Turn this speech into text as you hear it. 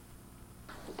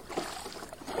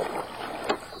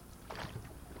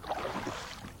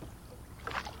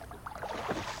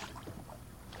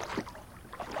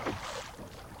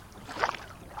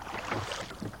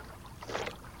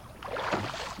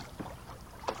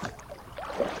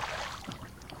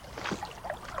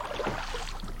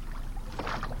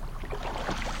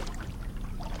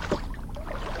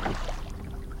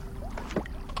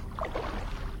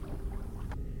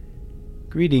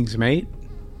Greetings, mate.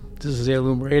 This is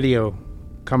Heirloom Radio,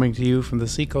 coming to you from the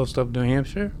seacoast of New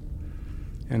Hampshire,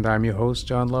 and I'm your host,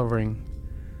 John Lovering.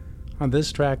 On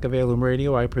this track of Heirloom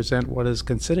Radio, I present what is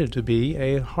considered to be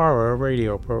a horror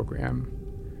radio program.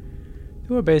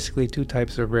 There were basically two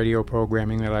types of radio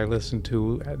programming that I listened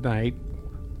to at night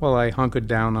while I hunkered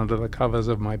down under the covers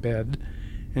of my bed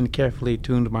and carefully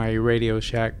tuned my Radio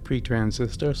Shack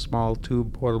pre-transistor small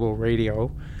tube portable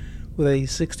radio with a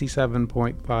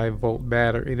 67.5 volt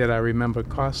battery that I remember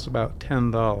cost about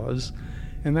 $10,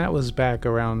 and that was back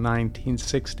around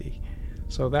 1960.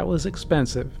 So that was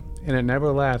expensive, and it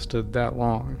never lasted that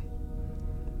long.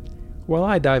 Well,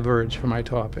 I diverge from my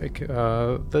topic.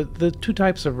 The two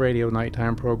types of radio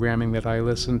nighttime programming that I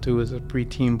listened to as a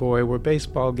preteen boy were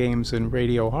baseball games and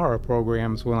radio horror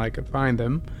programs when I could find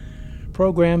them.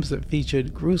 Programs that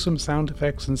featured gruesome sound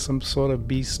effects and some sort of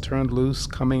beast turned loose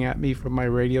coming at me from my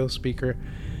radio speaker.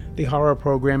 The horror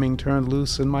programming turned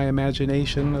loose in my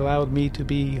imagination allowed me to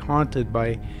be haunted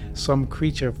by some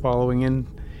creature following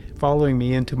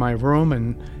me into my room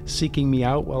and seeking me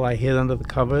out while I hid under the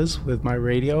covers with my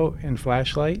radio and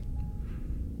flashlight.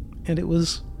 And it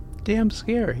was damn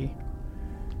scary.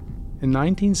 In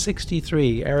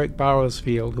 1963, Eric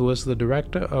Bowersfield, who was the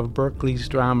director of Berkeley's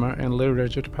Drama and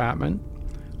Literature Department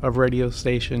of radio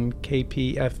station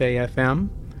KPFA-FM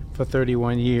for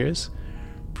 31 years,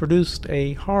 produced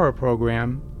a horror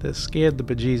program that scared the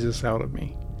bejesus out of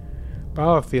me.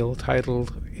 Bowersfield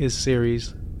titled his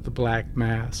series The Black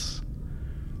Mass.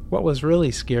 What was really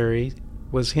scary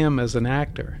was him as an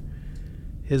actor.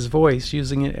 His voice,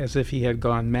 using it as if he had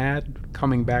gone mad,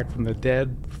 coming back from the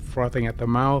dead, frothing at the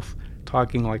mouth,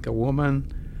 talking like a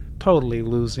woman, totally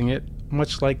losing it,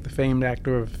 much like the famed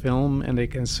actor of film and a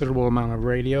considerable amount of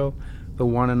radio, the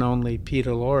one and only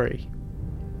Peter Lorre.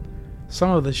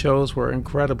 Some of the shows were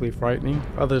incredibly frightening,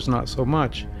 others not so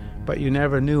much, but you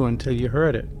never knew until you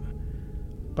heard it.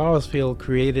 Bowersfield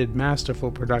created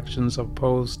masterful productions of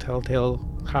Poe's Telltale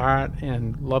Heart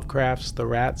and Lovecraft's The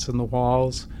Rats in the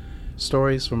Walls,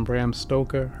 stories from Bram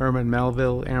Stoker, Herman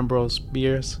Melville, Ambrose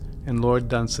Bierce, and Lord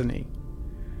Dunsany.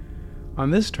 On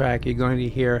this track, you're going to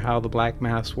hear how the Black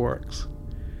Mass works.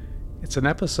 It's an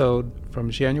episode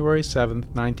from January 7th,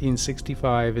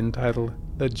 1965, entitled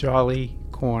The Jolly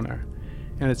Corner,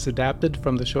 and it's adapted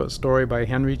from the short story by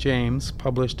Henry James,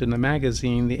 published in the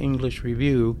magazine The English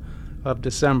Review of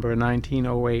December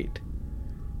 1908.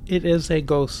 It is a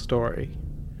ghost story,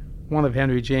 one of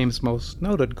Henry James' most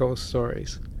noted ghost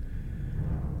stories.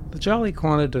 The Jolly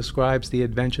Corner describes the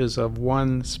adventures of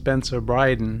one Spencer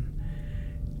Bryden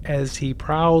as he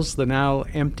prowls the now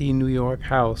empty New York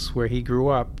house where he grew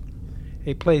up,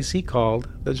 a place he called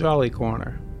the Jolly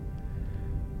Corner.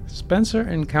 Spencer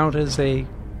encounters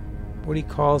what he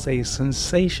calls a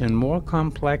sensation more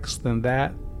complex than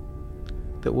that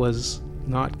was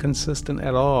not consistent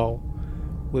at all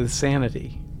with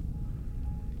sanity.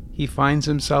 He finds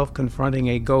himself confronting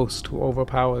a ghost who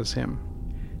overpowers him,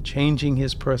 changing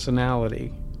his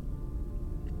personality.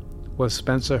 Was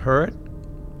Spencer hurt?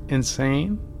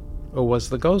 Insane? Or was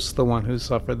the ghost the one who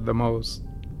suffered the most?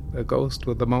 The ghost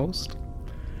with the most?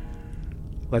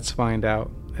 Let's find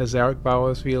out as Eric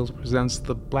Bowersfield presents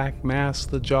The Black Mass,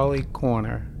 The Jolly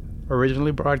Corner,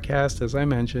 originally broadcast, as I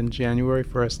mentioned, January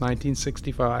 1st,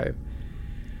 1965.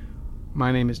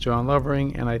 My name is John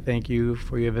Lovering, and I thank you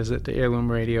for your visit to Heirloom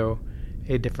Radio,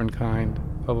 a different kind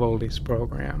of oldies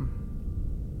program.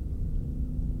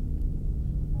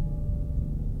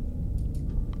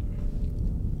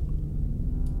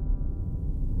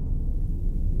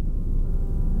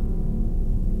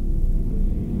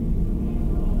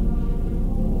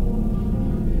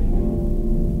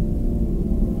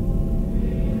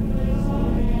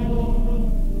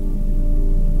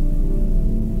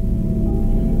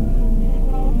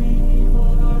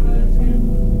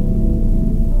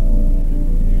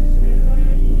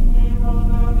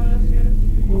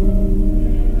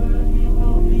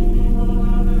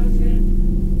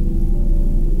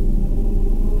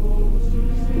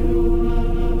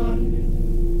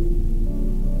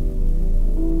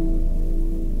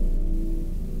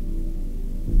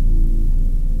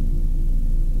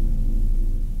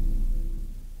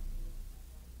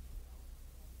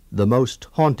 The most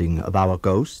haunting of our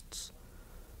ghosts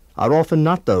are often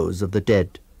not those of the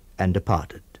dead and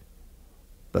departed,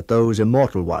 but those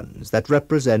immortal ones that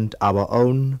represent our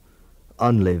own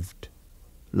unlived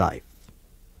life.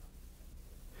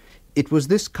 It was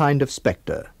this kind of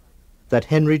spectre that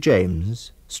Henry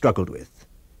James struggled with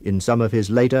in some of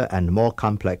his later and more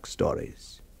complex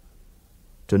stories.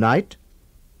 Tonight,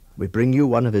 we bring you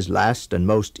one of his last and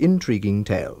most intriguing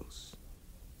tales.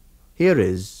 Here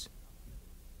is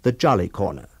The Jolly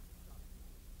Corner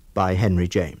by Henry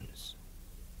James.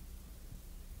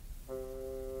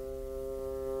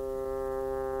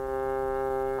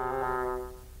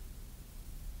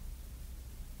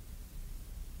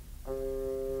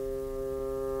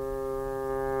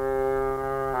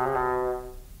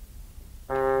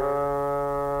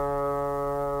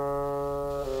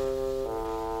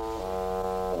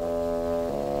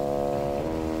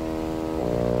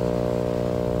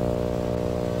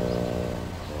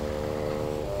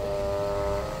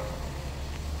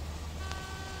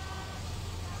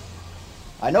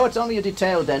 I know it's only a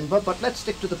detail, Denver, but let's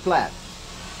stick to the plan.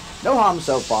 No harm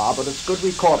so far, but it's good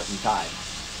we caught it in time.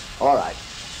 All right.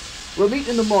 We'll meet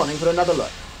in the morning for another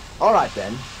look. All right,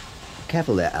 then.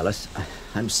 Careful there, Alice.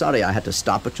 I'm sorry I had to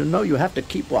stop, but you know you have to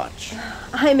keep watch.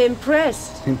 I'm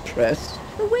impressed. Impressed?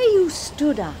 The way you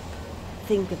stood up.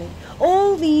 Think of it.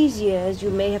 All these years you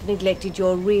may have neglected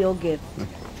your real gift.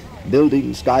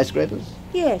 Building skyscrapers?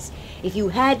 Yes, if you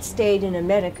had stayed in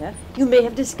America, you may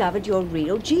have discovered your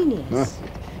real genius.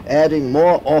 Adding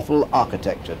more awful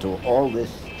architecture to all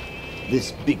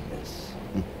this bigness.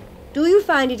 Do you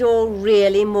find it all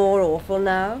really more awful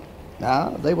now?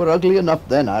 Now, they were ugly enough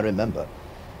then, I remember,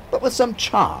 but with some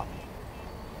charm.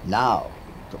 Now,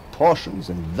 proportions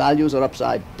and values are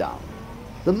upside down.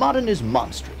 The modern is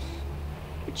monstrous.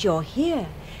 But you're here,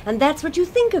 and that's what you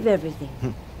think of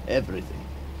everything. Everything.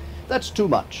 That's too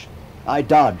much. I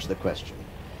dodge the question.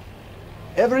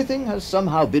 Everything has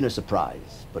somehow been a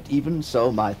surprise, but even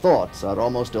so, my thoughts are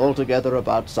almost altogether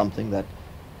about something that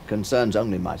concerns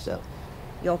only myself.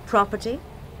 Your property?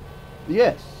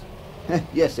 Yes.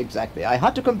 Yes, exactly. I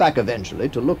had to come back eventually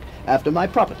to look after my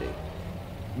property.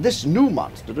 This new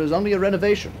monster is only a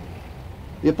renovation.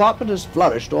 The apartment has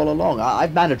flourished all along.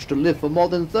 I've managed to live for more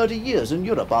than 30 years in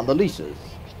Europe on the leases.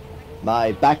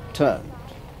 My back turned.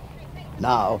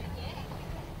 Now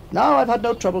I've had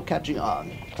no trouble catching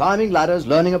on. Climbing ladders,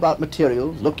 learning about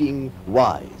materials, looking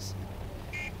wise.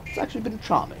 It's actually been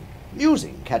charming,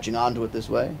 amusing catching on to it this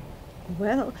way.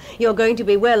 Well, you're going to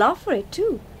be well off for it,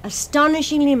 too.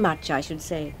 Astonishingly much, I should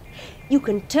say. You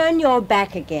can turn your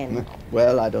back again.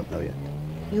 Well, I don't know yet.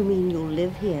 You mean you'll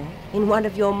live here, in one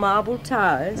of your marble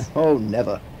towers? Oh,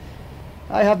 never.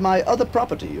 I have my other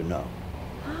property, you know.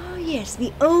 Oh, yes,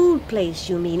 the old place,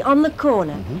 you mean, on the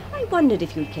corner. I wondered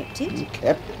if you'd kept it.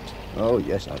 Kept it? Oh,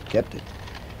 yes, I've kept it.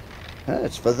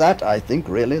 It's for that, I think,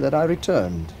 really, that I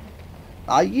returned.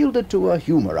 I yielded to a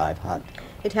humor I've had.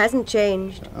 It hasn't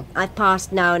changed. I've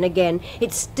passed now and again.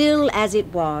 It's still as it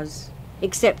was,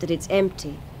 except that it's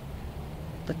empty.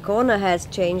 The corner has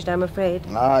changed, I'm afraid.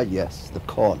 Ah, yes, the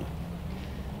corner.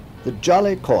 The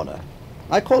Jolly Corner.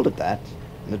 I called it that,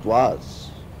 and it was.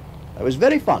 I was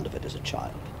very fond of it as a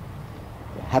child.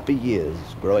 The happy years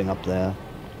growing up there.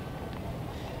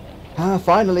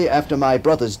 Finally, after my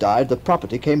brothers died, the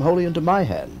property came wholly into my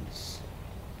hands.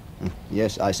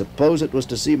 Yes, I suppose it was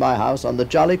to see my house on the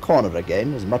Jolly Corner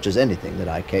again, as much as anything, that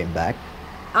I came back.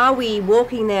 Are we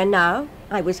walking there now?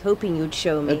 I was hoping you'd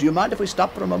show me. Do you mind if we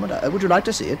stop for a moment? Would you like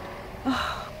to see it?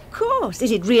 Of course.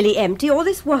 Is it really empty all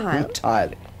this while?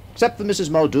 Entirely. Except for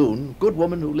Mrs. Muldoon, good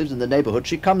woman who lives in the neighborhood.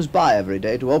 She comes by every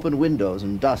day to open windows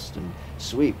and dust and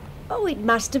sweep. Oh, it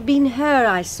must have been her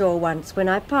I saw once when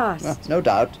I passed. No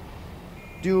doubt.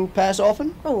 Do you pass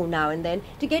often? Oh, now and then,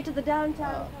 to get to the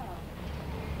downtown park.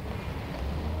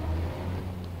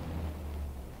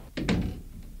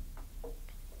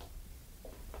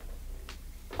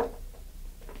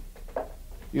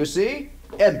 You see?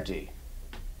 Empty.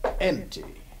 Empty.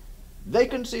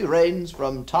 Vacancy reigns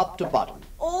from top to bottom.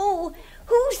 Oh,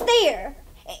 who's there?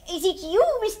 Is it you,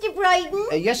 Mr. Bryden?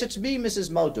 Yes, it's me,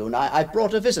 Mrs. Muldoon. I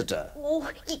brought a visitor.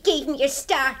 Oh, you gave me a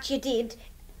start, you did.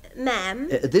 Ma'am?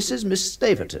 This is Miss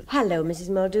Staverton. Hello, Mrs.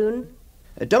 Muldoon.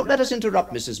 Don't let us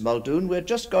interrupt, Mrs. Muldoon. We're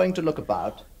just going to look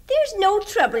about. There's no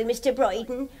trouble, Mr.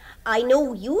 Bryden. I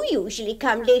know you usually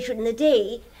come later in the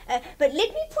day, but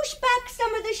let me push back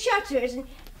some of the shutters and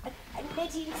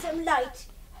let in some light.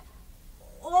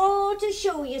 Oh, to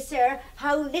show you, sir,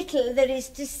 how little there is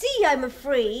to see, I'm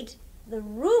afraid. The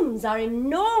rooms are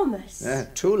enormous.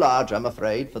 Too large, I'm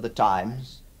afraid, for the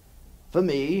times. For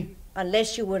me.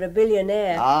 Unless you were a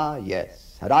billionaire. Ah,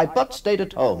 yes. Had I but stayed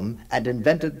at home and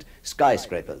invented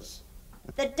skyscrapers.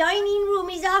 The dining room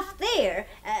is off there,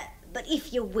 but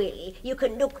if you will, you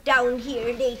can look down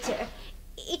here later.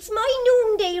 It's my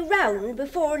noonday round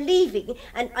before leaving,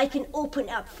 and I can open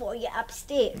up for you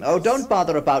upstairs. Oh, don't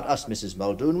bother about us, Mrs.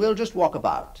 Muldoon. We'll just walk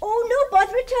about. Oh, no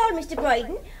bother at all, Mr.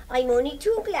 Bryden. I'm only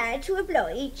too glad to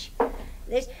oblige.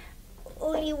 There's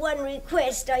only one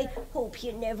request I hope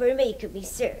you never make of me,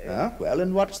 sir. Well,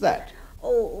 and what's that?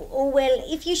 Well,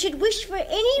 if you should wish for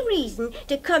any reason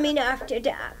to come in after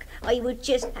dark, I would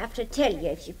just have to tell you,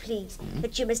 if you please,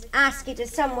 that you must ask it of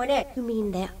someone else. You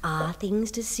mean there are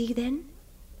things to see, then?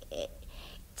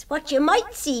 It's what you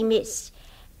might see, miss.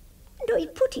 And I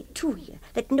put it to you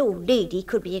that no lady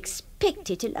could be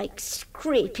expected to like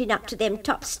scraping up to them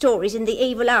top stories in the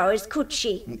evil hours, could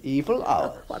she? Evil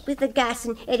hours? What with the gas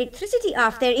and electricity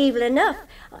off, they're evil enough.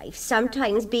 I've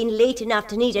sometimes been late enough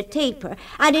to need a taper,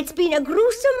 and it's been a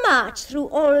gruesome march through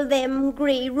all them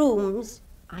grey rooms.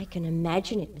 I can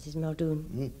imagine it, Mrs.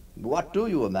 Muldoon. What do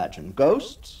you imagine?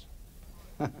 Ghosts?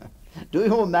 Do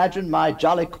you imagine my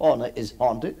jolly corner is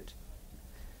haunted?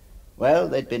 Well,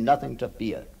 there'd be nothing to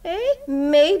fear.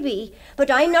 Maybe. But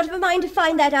I'm not of a mind to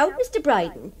find that out, Mr.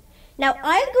 Bryden. Now,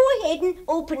 I'll go ahead and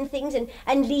open things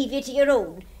and leave you to your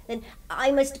own. Then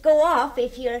I must go off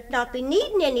if you'll not be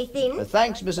needing anything.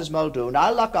 Thanks, Mrs. Muldoon.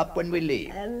 I'll lock up when we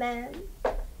leave. Ma'am.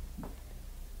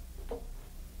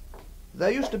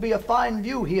 There used to be a fine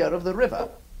view here of the river.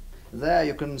 There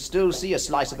you can still see a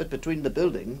slice of it between the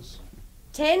buildings.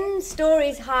 10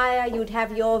 stories higher, you'd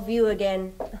have your view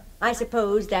again. I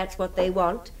suppose that's what they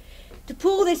want. To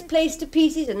pull this place to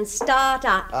pieces and start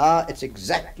up. Ah, it's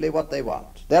exactly what they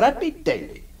want. They're at me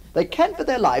daily. They can't for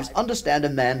their lives understand a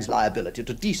man's liability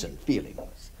to decent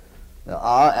feelings. There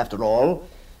are, after all,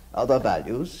 other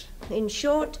values. In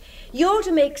short, you're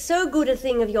to make so good a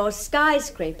thing of your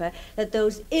skyscraper that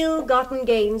those ill-gotten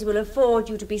gains will afford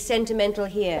you to be sentimental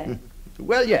here.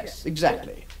 Well, yes,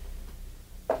 exactly.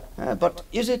 But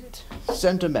is it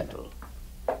sentimental?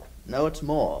 No, it's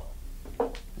more.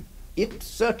 It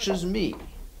searches me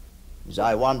as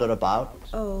I wander about.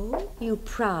 Oh, you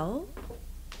prowl?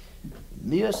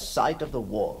 Mere sight of the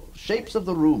walls, shapes of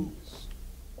the rooms,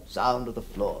 sound of the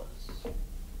floors.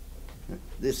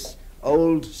 This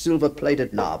old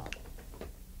silver-plated knob.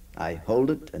 I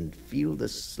hold it and feel the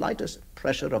slightest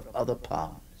pressure of other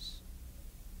palms.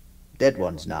 Dead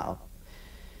ones now.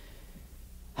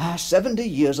 70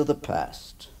 years of the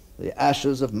past. The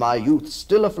ashes of my youth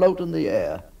still afloat in the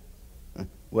air.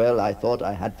 Well, I thought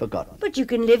I had forgotten. But you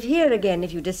can live here again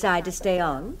if you decide to stay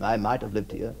on. I might have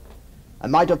lived here. I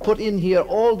might have put in here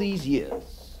all these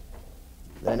years.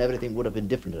 Then everything would have been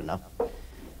different enough.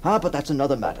 But that's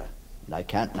another matter, and I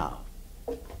can't now.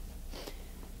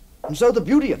 And so the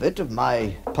beauty of it, of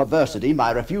my perversity,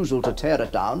 my refusal to tear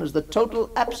it down, is the total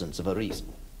absence of a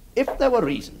reason. If there were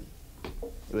reason,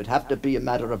 it would have to be a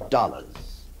matter of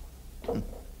dollars.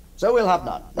 So we'll have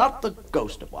none, not the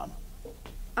ghost of one.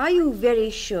 Are you very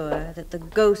sure that the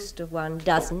ghost of one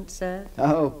doesn't, sir?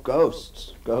 Oh,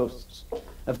 ghosts, ghosts.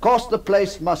 Of course the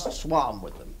place must swarm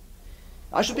with them.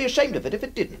 I should be ashamed of it if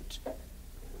it didn't.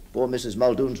 Poor Mrs.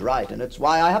 Muldoon's right, and it's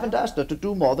why I haven't asked her to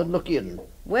do more than look in.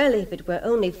 Well, if it were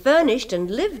only furnished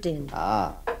and lived in.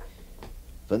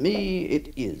 For me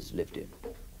it is lived in.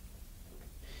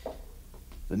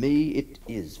 For me it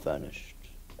is furnished.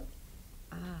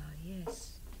 Yes.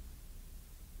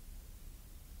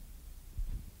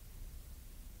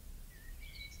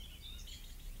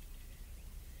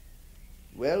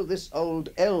 Well, this old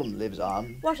elm lives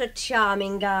on. What a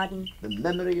charming garden. The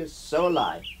memory is so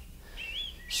alive.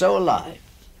 So alive.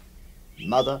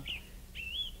 Mother,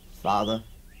 father.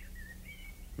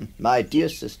 My dear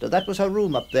sister, that was her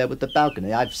room up there with the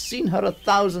balcony. I've seen her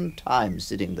 1,000 times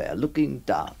sitting there, looking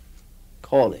down,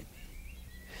 calling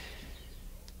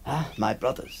me. My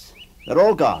brothers, they're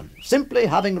all gone, simply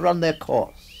having run their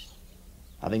course,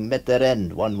 having met their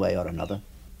end one way or another.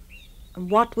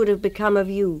 And what would have become of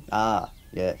you?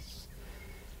 Yes.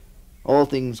 All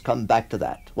things come back to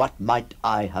that. What might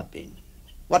I have been?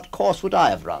 What course would I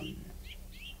have run?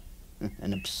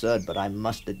 An absurd, but I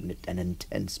must admit, an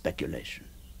intense speculation.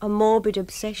 A morbid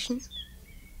obsession?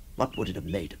 What would it have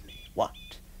made of me? What?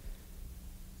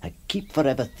 I keep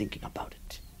forever thinking about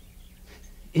it.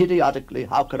 Idiotically,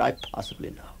 how could I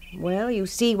possibly know? Well, you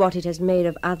see what it has made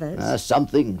of others.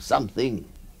 Something.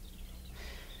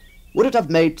 Would it have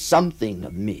made something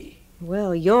of me?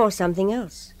 Well, you're something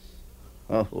else.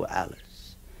 Oh,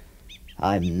 Alice,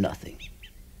 I'm nothing.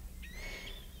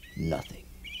 Nothing.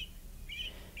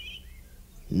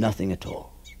 Nothing at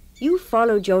all. You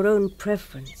followed your own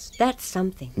preference. That's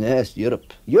something. Yes,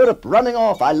 Europe. Europe, running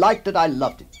off. I liked it, I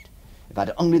loved it. If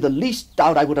I'd only the least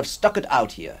doubt, I would have stuck it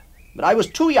out here. But I was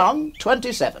too young,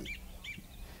 27.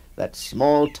 That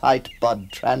small, tight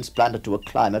bud transplanted to a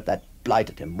climate that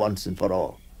blighted him once and for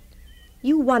all.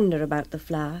 You wonder about the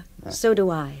flower. So do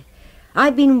I.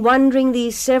 I've been wondering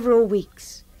these several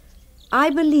weeks. I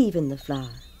believe in the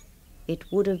flower.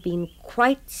 It would have been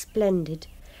quite splendid,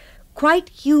 quite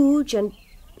huge and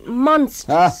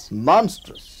monstrous.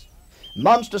 Monstrous.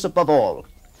 Monstrous above all.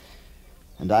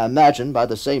 and I imagine by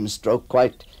the same stroke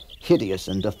quite hideous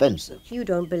and offensive. You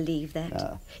don't believe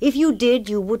that. If you did,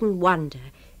 you wouldn't wonder.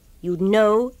 You'd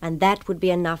know, and that would be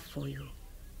enough for you.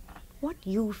 What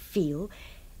you feel,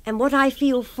 and what I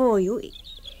feel for you,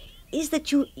 is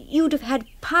that you'd have had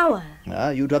power.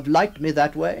 You'd have liked me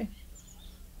that way?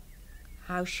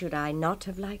 How should I not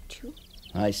have liked you?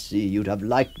 I see, you'd have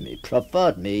liked me,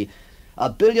 preferred me, a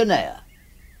billionaire.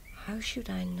 How should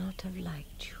I not have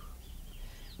liked you?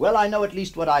 Well, I know at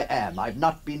least what I am. I've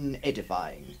not been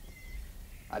edifying.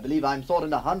 I believe I'm thought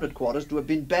in 100 quarters to have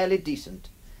been barely decent.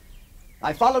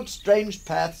 I followed strange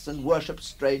paths and worshipped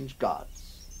strange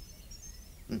gods.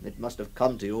 It must have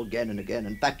come to you again and again.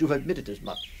 In fact, you've admitted as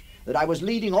much, that I was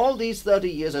leading all these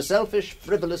 30 years a selfish,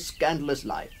 frivolous, scandalous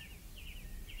life.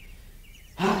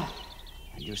 And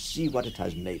you see what it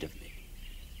has made of me.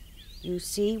 You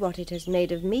see what it has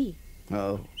made of me.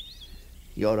 Oh,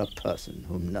 you're a person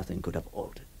whom nothing could have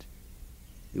altered.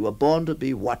 You were born to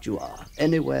be what you are,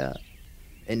 anywhere,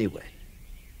 anyway.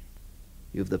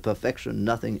 You've the perfection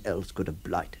nothing else could have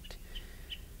blighted.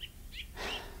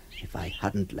 If I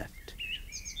hadn't left,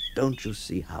 don't you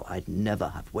see how I'd never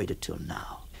have waited till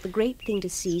now? The great thing to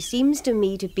see seems to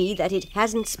me to be that it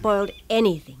hasn't spoiled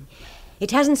anything.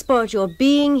 It hasn't spoiled your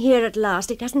being here at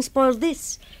last. It hasn't spoiled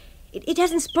this. It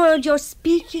hasn't spoiled your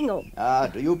speaking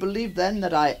of... Do you believe, then,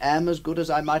 that I am as good as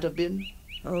I might have been?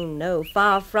 Oh, no,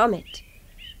 far from it.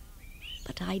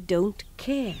 But I don't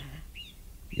care.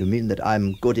 You mean that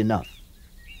I'm good enough?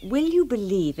 Will you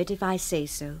believe it if I say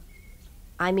so?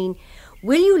 I mean,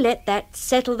 will you let that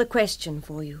settle the question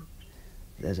for you?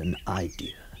 There's an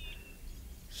idea.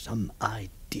 Some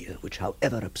idea which,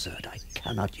 however absurd, I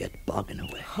cannot yet bargain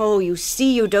away. Oh, you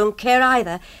see, you don't care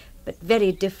either, but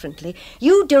very differently.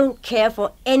 You don't care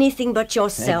for anything but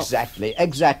yourself.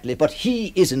 Exactly. But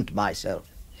he isn't myself.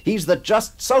 He's the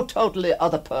just so totally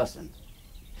other person.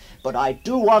 But I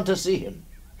do want to see him,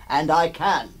 and I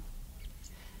can.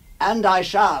 And I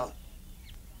shall.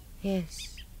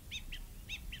 Yes,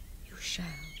 you shall.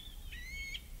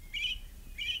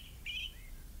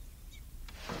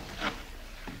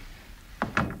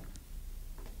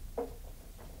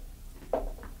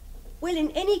 Well, in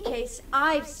any case,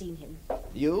 I've seen him.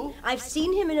 You? I've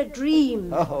seen him in a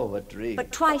dream. Oh, a dream.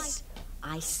 But twice.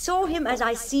 I saw him as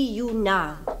I see you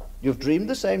now. You've dreamed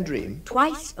the same dream?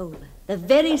 Twice over. The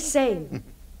very same.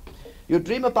 You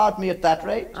dream about me at that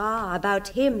rate? About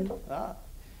him.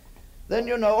 Then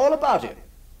you know all about him.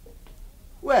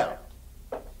 Well,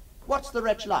 what's the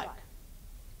wretch like?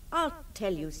 I'll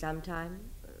tell you sometime.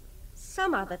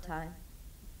 Some other time.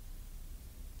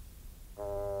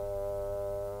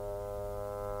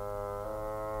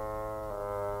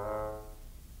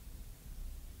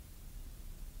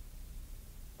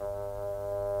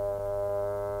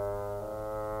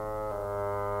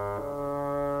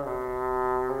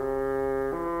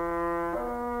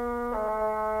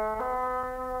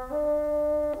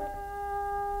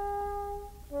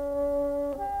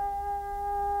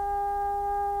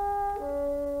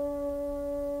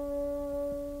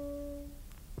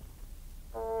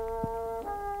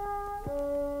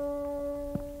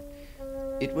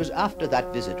 It was after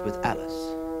that visit with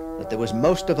Alice that there was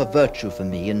most of a virtue for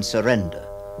me in surrender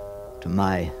to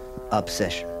my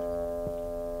obsession.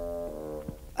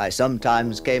 I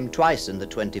sometimes came twice in the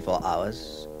 24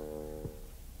 hours.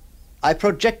 I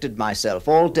projected myself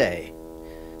all day,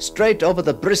 straight over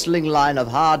the bristling line of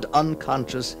hard,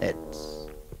 unconscious heads,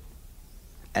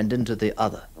 and into the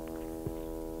other,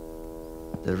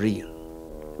 the real,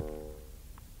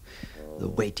 the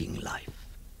waiting life.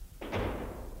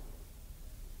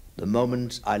 The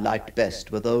moments I liked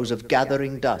best were those of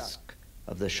gathering dusk,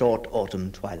 of the short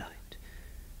autumn twilight,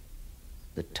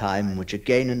 the time which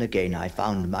again and again I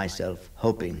found myself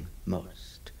hoping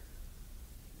most,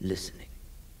 listening,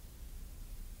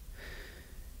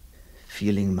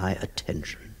 feeling my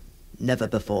attention, never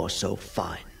before so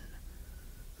fine,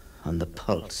 on the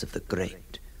pulse of the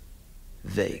great,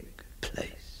 vague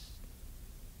place.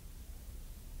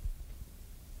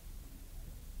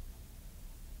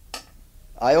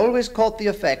 I always caught the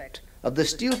effect of the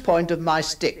steel point of my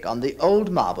stick on the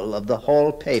old marble of the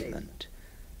hall pavement,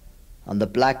 on the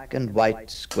black and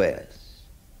white squares,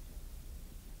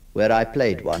 where I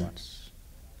played once,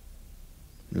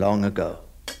 long ago.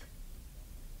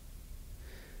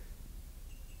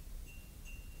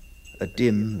 A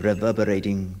dim,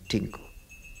 reverberating tinkle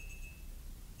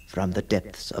from the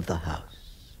depths of the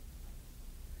house,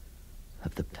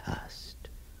 of the past,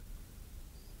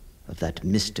 of that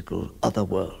mystical other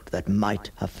world that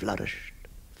might have flourished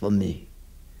for me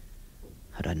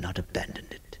had I not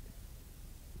abandoned it.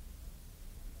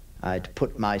 I'd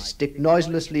put my stick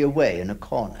noiselessly away in a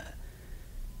corner.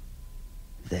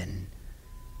 Then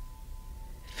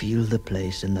feel the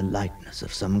place in the lightness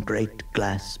of some great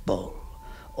glass bowl,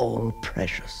 all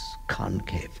precious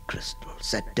concave crystal,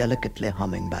 set delicately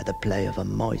humming by the play of a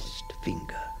moist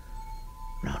finger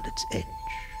round its edge.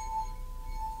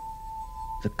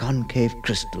 The concave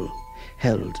crystal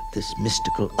held this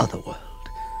mystical otherworld,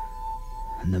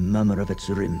 and the murmur of its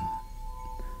rim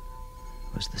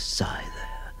was the sigh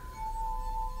there,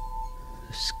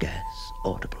 the scarce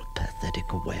audible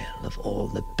pathetic wail of all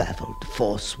the baffled,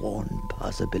 forsworn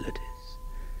possibilities.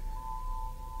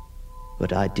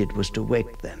 What I did was to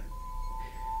wake them.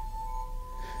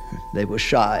 They were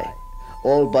shy,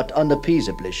 all but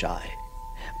unappeasably shy,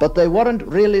 but they weren't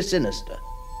really sinister.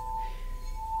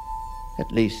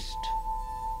 At least,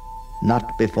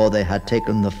 not before they had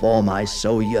taken the form I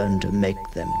so yearned to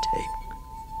make them take.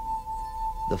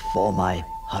 The form I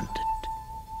hunted.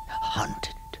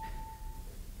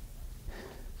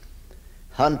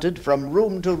 Hunted from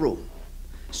room to room,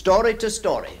 story to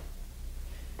story.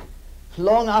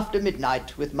 Long after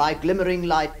midnight, with my glimmering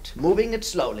light, moving it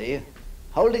slowly,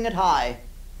 holding it high.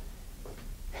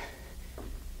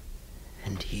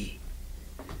 And he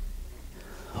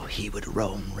would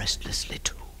roam restlessly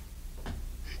too.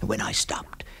 When I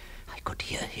stopped, I could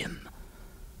hear him.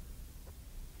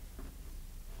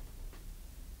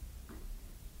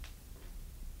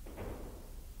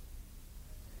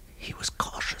 He was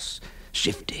cautious,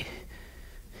 shifty.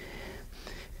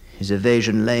 His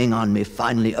evasion laying on me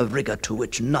finally a rigor to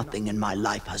which nothing in my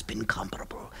life has been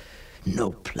comparable.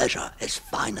 No pleasure as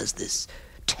fine as this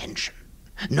tension.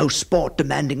 No sport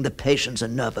demanding the patience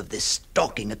and nerve of this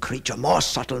stalking a creature more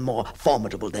subtle, more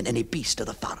formidable than any beast of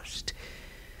the forest.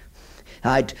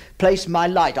 I'd place my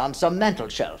light on some mantel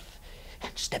shelf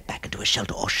and step back into a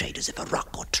shelter or shade as if a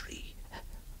rock or tree,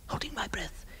 holding my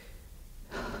breath,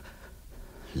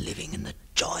 living in the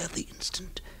joy of the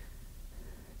instant.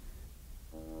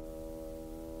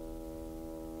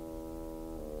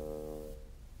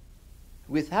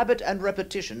 With habit and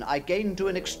repetition, I gained to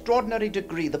an extraordinary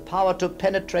degree the power to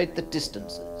penetrate the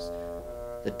distances,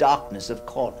 the darkness of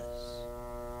corners,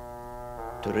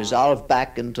 to resolve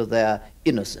back into their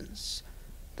innocence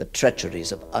the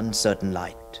treacheries of uncertain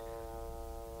light,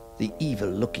 the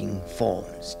evil-looking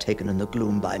forms taken in the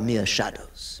gloom by mere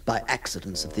shadows, by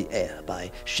accidents of the air, by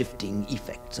shifting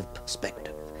effects of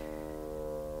perspective.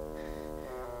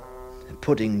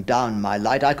 Putting down my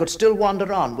light, I could still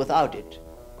wander on without it,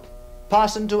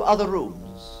 pass into other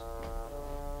rooms,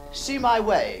 see my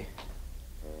way,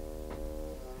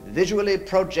 visually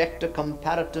project a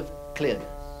comparative clearness.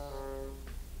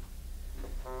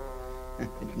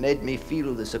 It made me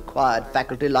feel this acquired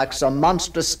faculty like some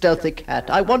monstrous stealthy cat.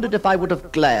 I wondered if I would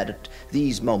have glared at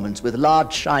these moments with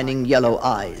large shining yellow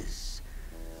eyes,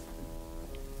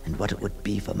 and what it would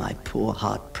be for my poor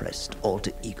hard-pressed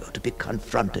alter ego to be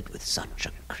confronted with such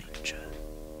a creature.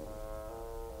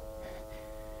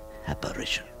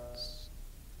 Apparitions.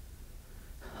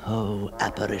 Oh,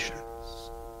 apparitions.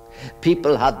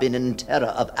 People have been in terror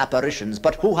of apparitions,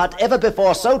 but who had ever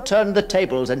before so turned the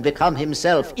tables and become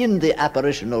himself in the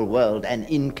apparitional world an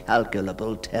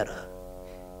incalculable terror?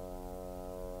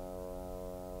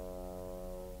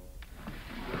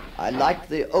 I liked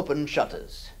the open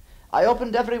shutters. I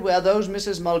opened everywhere those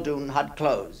Mrs. Muldoon had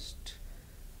closed,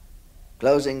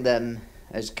 closing them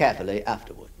as carefully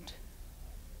afterward.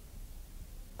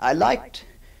 I liked,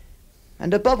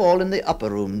 and above all in the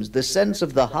upper rooms, the sense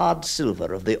of the hard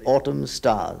silver of the autumn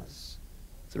stars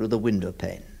through the window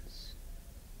panes,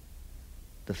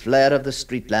 the flare of the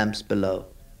street lamps below.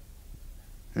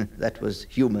 That was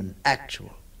human,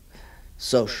 actual,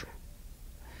 social,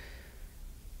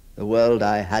 the world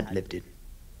I had lived in.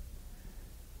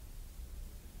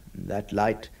 That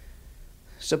light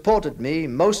supported me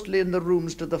mostly in the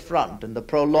rooms to the front and the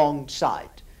prolonged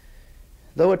side,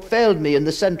 though it failed me in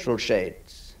the central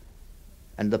shades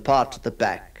and the part at the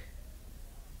back.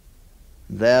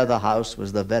 There the house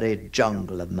was the very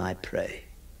jungle of my prey.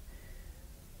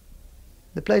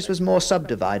 The place was more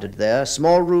subdivided there.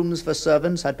 Small rooms for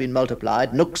servants had been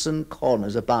multiplied, nooks and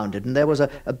corners abounded, and there was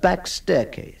a back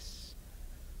staircase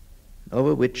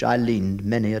over which I leaned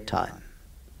many a time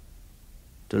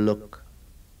to look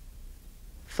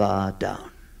far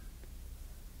down.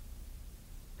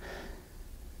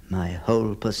 My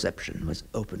whole perception was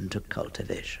open to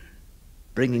cultivation,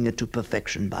 bringing it to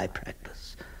perfection by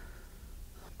practice,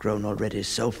 grown already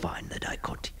so fine that I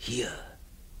could hear.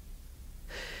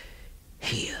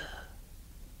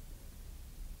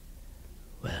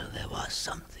 Well, there was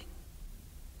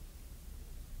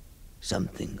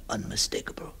something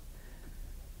unmistakable.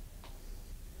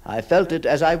 I felt it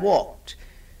as I walked.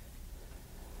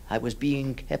 I was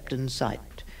being kept in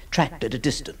sight, tracked at a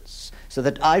distance, so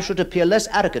that I should appear less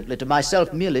arrogantly to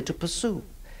myself merely to pursue.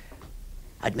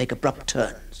 I'd make abrupt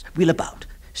turns, wheel about,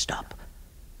 stop,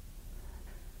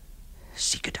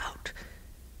 seek it out.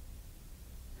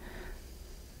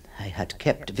 I had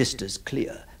kept vistas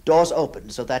clear, doors open,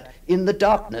 so that in the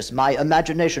darkness my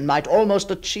imagination might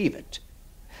almost achieve it,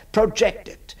 project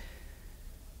it,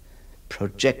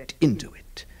 project into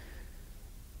it.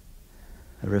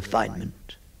 A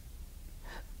refinement,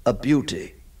 a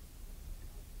beauty.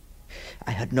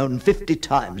 I had known 50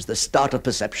 times the startled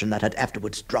perception that had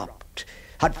afterwards dropped,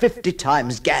 had 50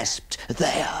 times gasped,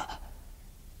 there,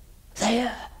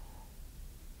 there,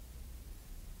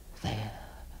 there,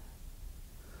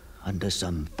 under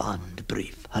some fond,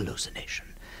 brief hallucination.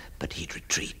 But he'd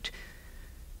retreat,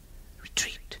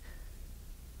 retreat.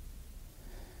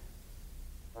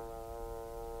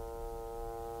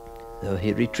 Though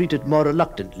he retreated more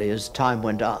reluctantly as time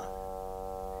went on.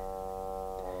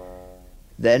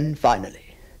 Then,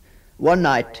 finally, one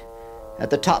night,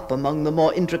 at the top among the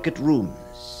more intricate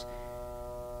rooms,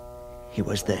 he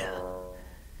was there.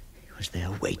 He was there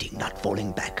waiting, not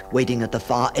falling back, waiting at the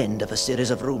far end of a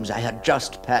series of rooms I had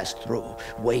just passed through,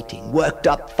 waiting, worked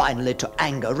up finally to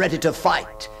anger, ready to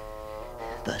fight.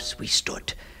 Thus we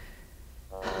stood.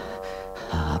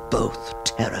 Both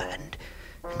terror and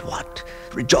what?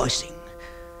 Rejoicing.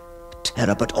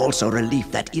 Terror, but also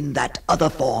relief that in that other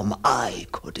form I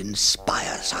could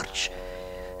inspire such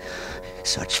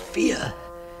fear.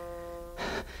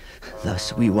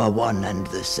 Thus we were one and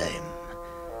the same.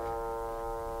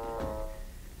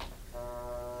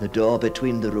 The door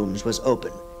between the rooms was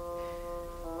open,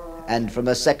 and from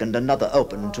a second another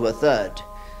opened to a third.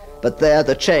 But there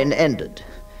the chain ended.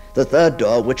 The third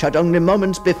door, which had only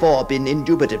moments before been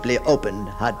indubitably opened,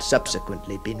 had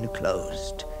subsequently been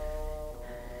closed.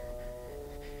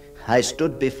 I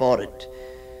stood before it.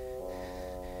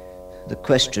 The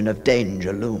question of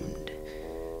danger loomed,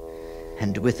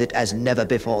 and with it as never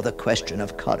before the question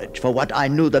of courage. For what I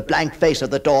knew the blank face of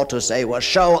the door to say was,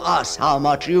 "Show us how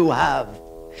much you have.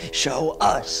 Show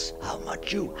us how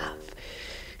much you have."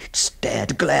 It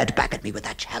stared, glared back at me with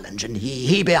that challenge, and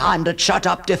he behind it shut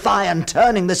up, defiant,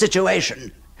 turning the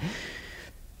situation.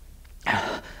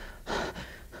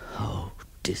 Oh,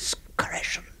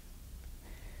 discretion.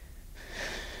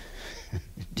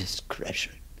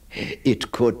 Discretion.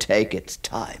 It could take its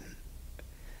time.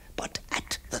 But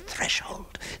at the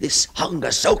threshold, this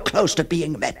hunger so close to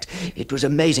being met, it was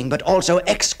amazing but also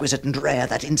exquisite and rare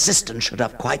that insistence should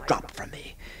have quite dropped from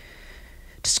me.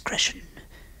 Discretion.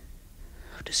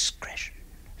 Discretion.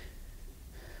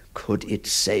 Could it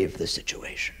save the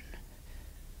situation?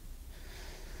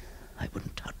 I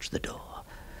wouldn't touch the door.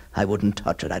 I wouldn't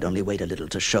touch it. I'd only wait a little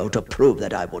to show, to prove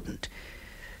that I wouldn't.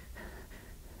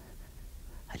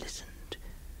 I listened,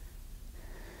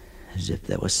 as if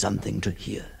there was something to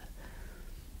hear.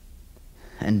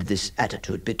 And this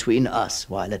attitude between us,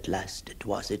 while it lasted,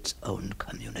 was its own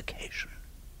communication.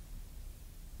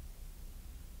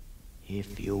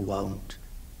 If you won't,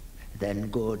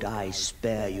 then good, I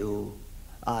spare you.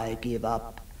 I give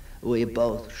up. We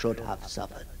both should have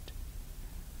suffered.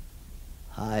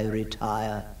 I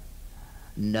retire,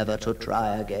 never to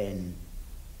try again.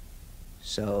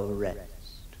 So rest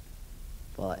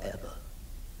forever.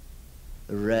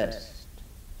 Rest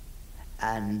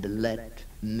and let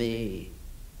me.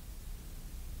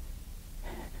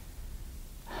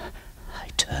 I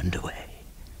turned away.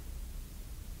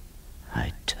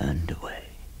 I turned away.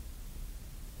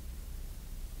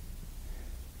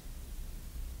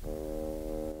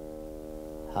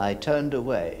 I turned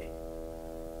away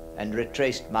and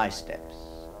retraced my steps.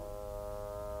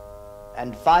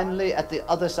 And finally, at the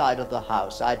other side of the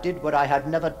house, I did what I had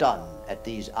never done at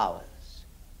these hours.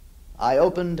 I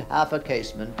opened half a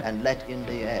casement and let in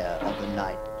the air of the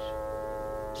night.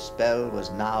 Spell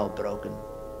was now broken,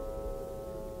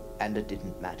 and it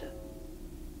didn't matter.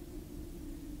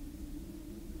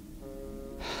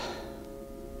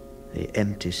 The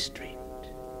empty street.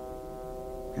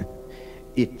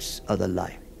 Its other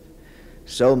life,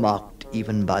 so marked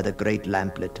even by the great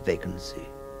lamplit vacancy,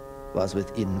 was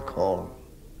within call,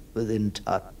 within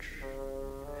touch.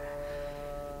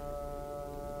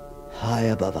 High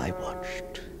above I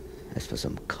watched, as for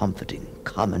some comforting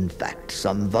common fact,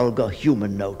 some vulgar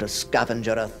human note, a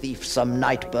scavenger, a thief, some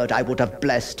night bird I would have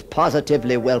blessed,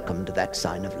 positively welcomed that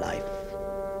sign of life.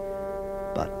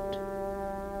 But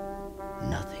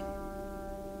nothing.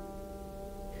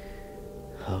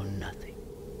 Oh, nothing.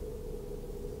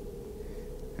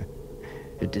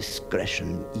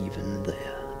 Discretion even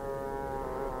there.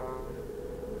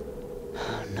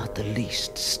 not the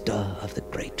least stir of the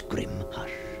great grim hush.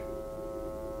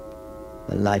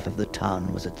 The life of the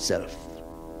town was itself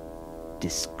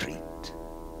discreet,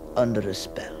 under a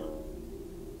spell.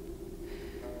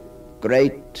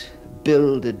 Great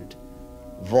builded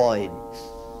voids.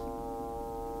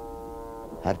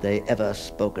 Had they ever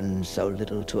spoken so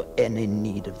little to any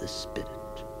need of the spirit?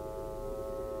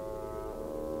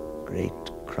 Great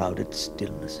crowded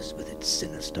stillnesses with its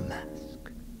sinister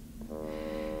mask.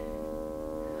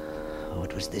 Oh,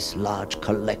 it was this large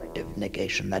collective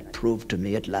negation that proved to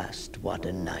me at last what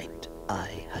a night I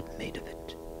had made of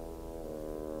it.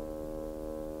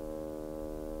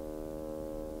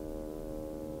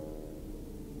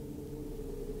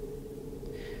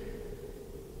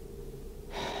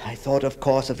 I thought, of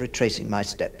course, of retracing my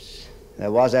steps.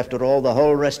 There was, after all, the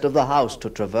whole rest of the house to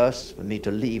traverse for me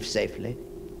to leave safely.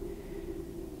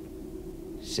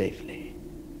 Safely.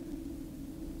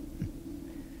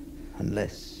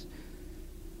 Unless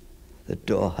the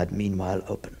door had meanwhile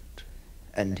opened,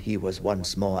 and he was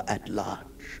once more at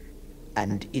large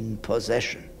and in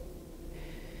possession.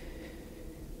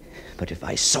 But if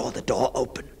I saw the door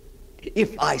open,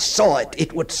 if I saw it,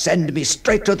 it would send me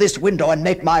straight to this window and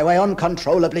make my way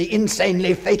uncontrollably,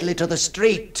 insanely, fatally to the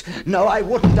street. No, I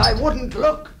wouldn't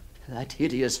look. That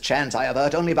hideous chance I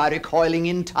avert only by recoiling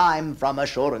in time from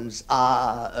assurance.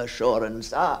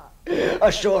 Assurance.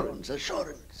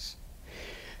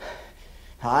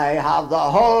 I have the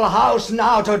whole house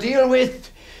now to deal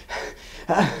with.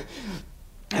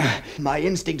 My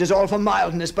instinct is all for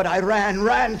mildness, but I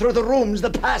ran through the rooms, the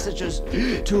passages,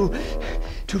 to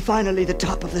finally the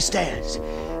top of the stairs.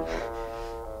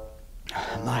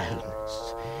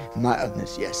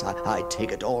 Mildness, yes, I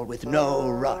take it all with no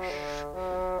rush.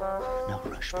 No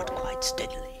rush, but quite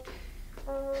steadily.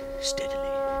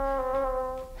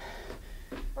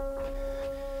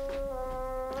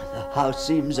 The house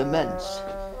seems immense.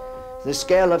 The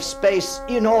scale of space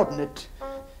inordinate.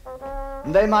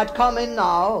 They might come in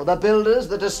now, the builders,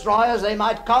 the destroyers, they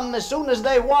might come as soon as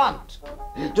they want.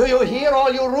 Do you hear,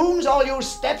 all you rooms, all you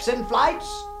steps and flights?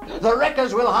 The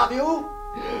wreckers will have you.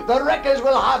 The wreckers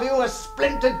will have you a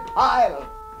splintered pile.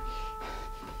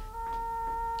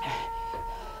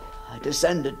 I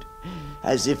descended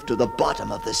as if to the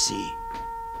bottom of the sea.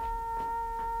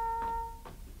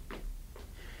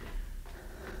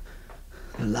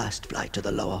 The last flight to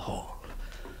the lower hall.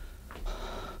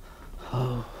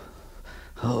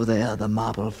 Oh, there, the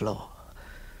marble floor,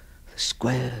 the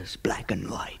squares, black and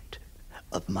white,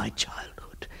 of my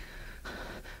childhood.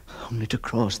 Only to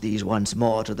cross these once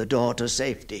more to the door to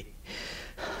safety.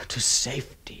 To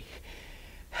safety.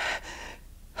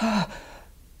 The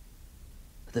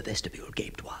vestibule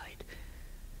gaped wide.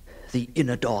 The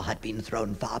inner door had been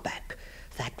thrown far back.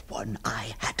 That one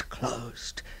I had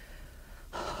closed.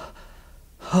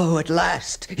 Oh, at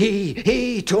last,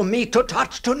 he, to meet, to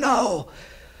touch, to know.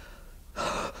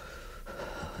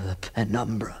 The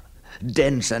penumbra,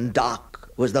 dense and dark,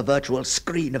 was the virtual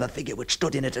screen of a figure which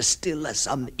stood in it as still as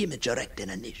some image erect in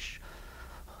a niche,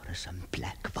 or as some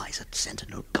black-visored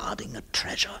sentinel guarding a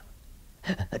treasure.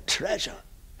 A treasure!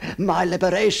 My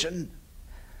liberation!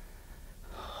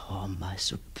 Oh, my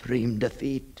supreme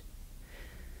defeat!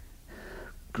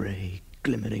 Grey,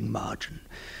 glimmering margin,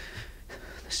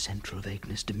 the central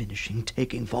vagueness diminishing,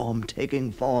 taking form.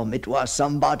 It was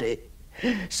somebody,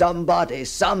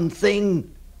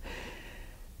 something.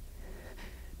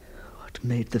 What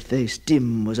made the face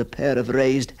dim was a pair of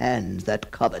raised hands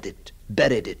that covered it,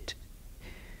 buried it.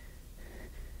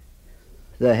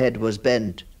 The head was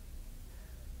bent.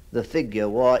 The figure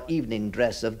wore evening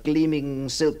dress of gleaming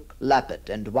silk lappet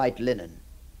and white linen,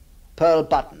 pearl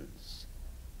buttons,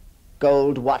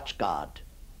 gold watchguard,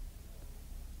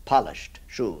 polished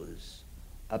shoes.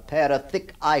 A pair of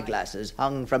thick eyeglasses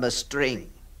hung from a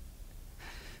string.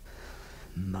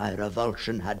 My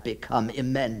revulsion had become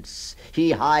immense.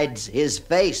 He hides his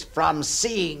face from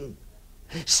seeing.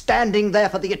 Standing there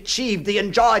for the achieved, the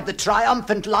enjoyed, the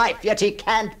triumphant life, yet he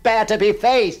can't bear to be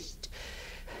faced.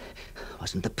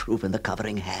 Wasn't the proof in the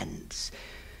covering hands?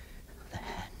 The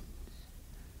hands,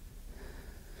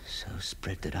 so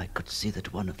spread that I could see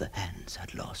that one of the hands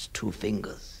had lost 2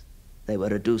 fingers. They were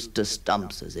reduced to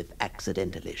stumps as if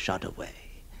accidentally shot away.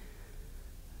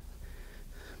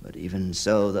 But even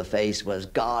so, the face was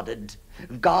guarded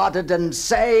and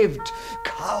saved.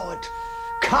 Coward!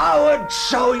 Coward!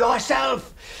 Show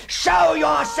yourself! Show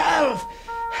yourself!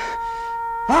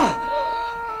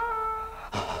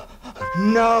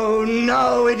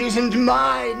 No, it isn't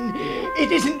mine.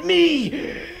 It isn't me.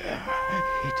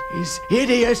 It is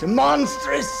hideous,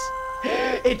 monstrous.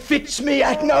 It fits me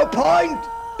at no point.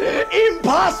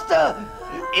 Imposter!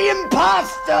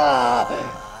 Imposter!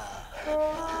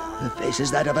 The face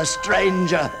is that of a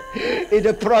stranger. It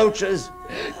approaches,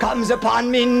 comes upon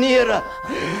me nearer.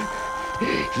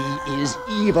 He is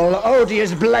evil,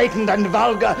 odious, blatant, and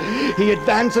vulgar. He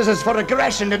advances as for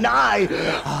aggression, and I,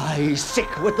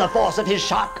 sick with the force of his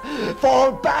shock,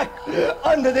 fall back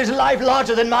under this life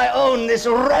larger than my own, this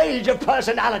rage of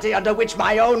personality under which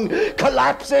my own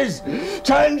collapses,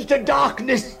 turns to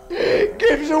darkness,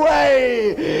 gives way,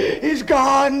 is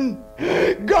gone,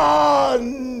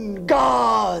 gone,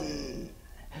 gone,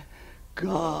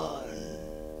 gone.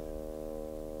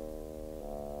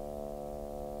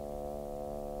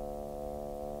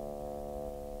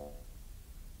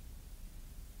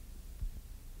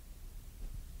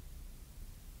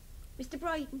 Mr.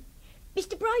 Brydon!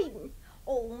 Mr. Brydon!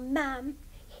 Oh, ma'am.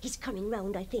 He's coming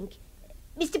round, I think.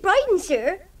 Mr. Brydon,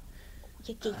 sir!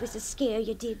 You gave us a scare,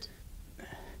 you did.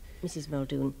 Mrs.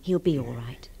 Muldoon, he'll be all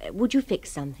right. Would you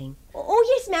fix something?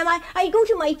 Oh, yes, ma'am. I'll go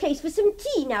to my place for some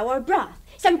tea now, or broth.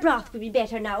 Some broth would be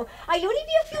better now. I'll only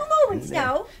be a few moments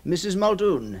now. Mrs.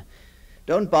 Muldoon,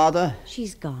 don't bother.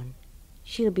 She's gone.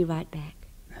 She'll be right back.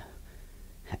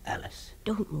 Alice.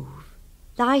 Don't move.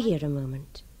 Lie here a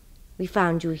moment. We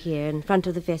found you here in front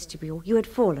of the vestibule. You had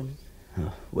fallen.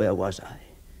 Oh, where was I?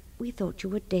 We thought you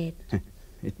were dead.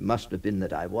 It must have been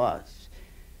that I was.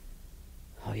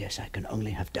 Oh, yes, I can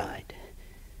only have died.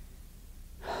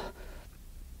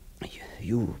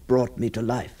 You brought me to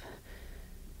life.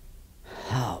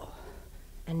 How?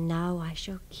 And now I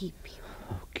shall keep you.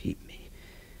 Oh, keep me.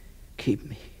 Keep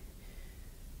me.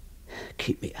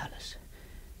 Keep me, Alice.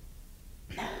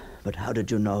 But how did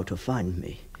you know to find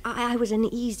me? I was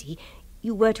uneasy.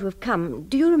 You were to have come.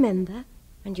 Do you remember?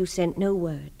 And you sent no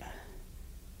word.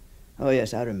 Oh,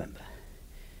 yes, I remember.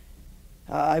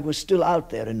 I was still out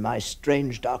there in my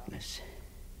strange darkness.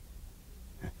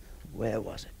 Where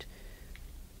was it?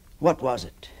 What was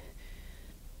it?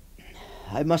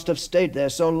 I must have stayed there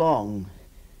so long.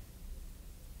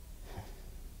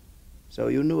 So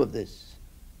you knew of this,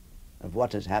 of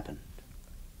what has happened?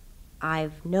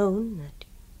 I've known that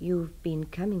you've been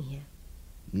coming here.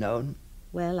 Known?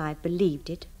 Well, I believed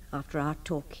it after our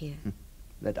talk here.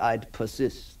 That I'd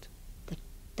persist.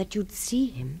 That you'd see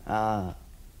him. Ah,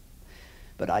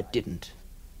 but I didn't.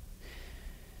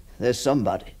 There's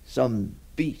somebody, some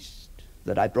beast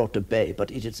that I brought to bay,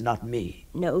 but it is not me.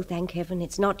 No, thank heaven,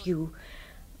 it's not you.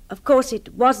 Of course,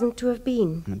 it wasn't to have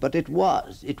been. But it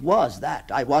was. It was that.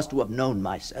 I was to have known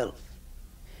myself.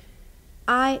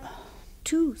 I,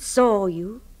 too, saw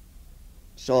you.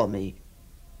 Saw me.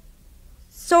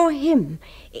 Saw him.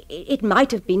 It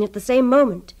might have been at the same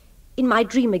moment. In my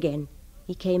dream again,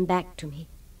 he came back to me.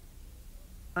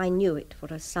 I knew it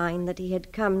for a sign that he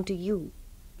had come to you.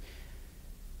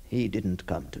 He didn't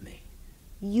come to me.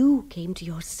 You came to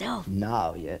yourself.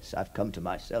 Now, yes, I've come to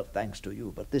myself thanks to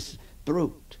you, but this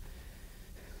brute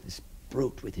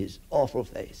with his awful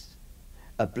face,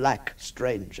 a black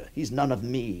stranger, he's none of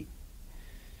me,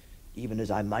 even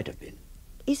as I might have been.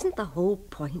 Isn't the whole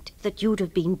point that you'd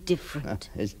have been different?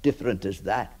 As different as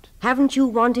that. Haven't you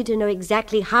wanted to know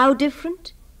exactly how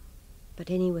different?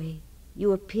 But anyway,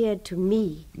 you appeared to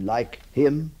me. Like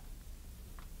him?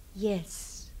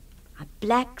 Yes, a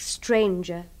black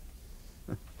stranger.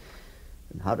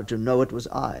 And how did you know it was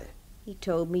I? He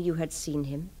told me you had seen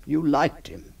him. You liked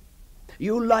him.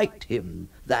 You liked him,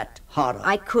 that horror.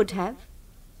 I could have.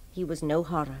 He was no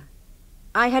horror.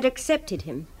 I had accepted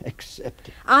him.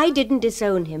 Accepted? I didn't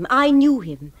disown him. I knew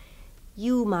him.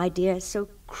 You, my dear, so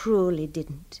cruelly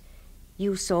didn't.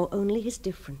 You saw only his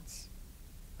difference.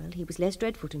 Well, he was less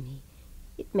dreadful to me.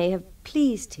 It may have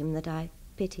pleased him that I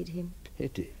pitied him.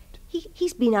 Pitied?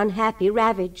 He's been unhappy,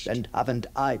 ravaged. And haven't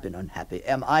I been unhappy?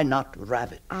 Am I not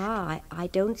ravaged? I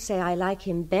don't say I like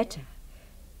him better.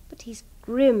 But he's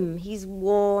grim, he's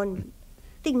worn.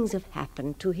 Things have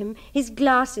happened to him. His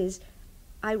glasses,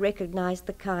 I recognized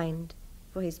the kind,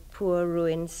 for his poor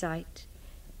ruined sight,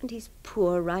 and his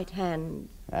poor right hand.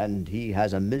 And he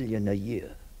has $1 million a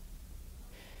year.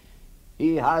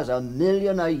 He has $1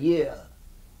 million a year.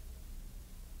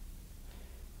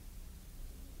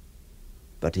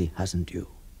 But he hasn't you.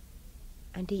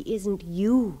 And he isn't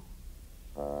you.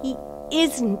 He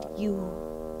isn't you.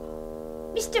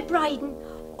 Mr. Brydon!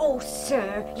 Oh,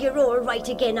 sir, you're all right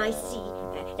again, I see.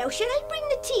 Now, shall I bring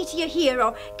the tea to you here,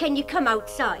 or can you come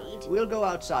outside? We'll go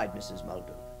outside, Mrs.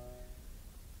 Muldoon.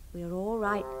 We're all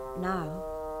right now.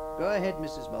 Go ahead,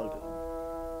 Mrs. Muldoon.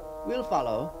 We'll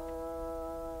follow.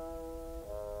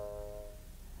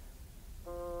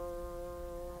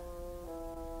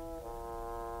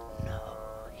 No,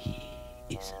 he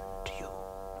isn't you.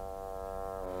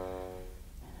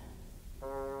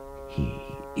 He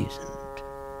isn't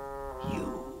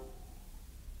you.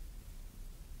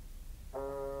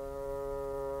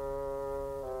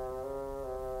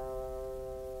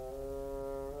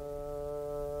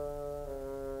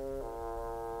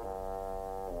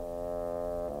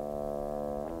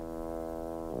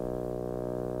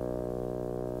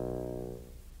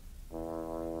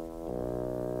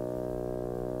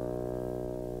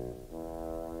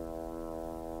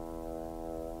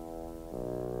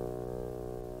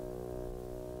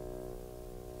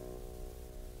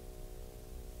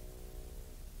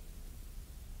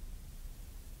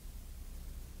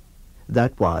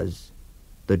 That was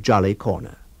The Jolly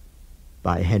Corner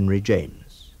by Henry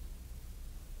James.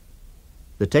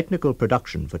 The technical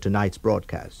production for tonight's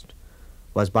broadcast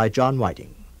was by John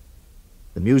Whiting.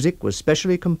 The music was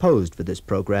specially composed for this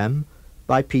program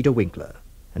by Peter Winkler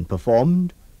and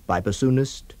performed by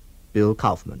bassoonist Bill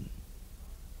Kaufman.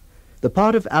 The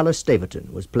part of Alice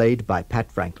Staverton was played by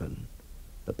Pat Franklin.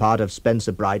 The part of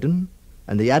Spencer Bryden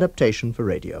and the adaptation for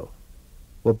radio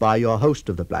were by your host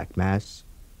of the Black Mass,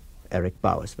 Eric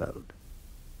Bowersfeld.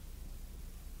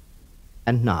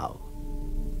 And now,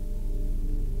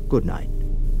 good night.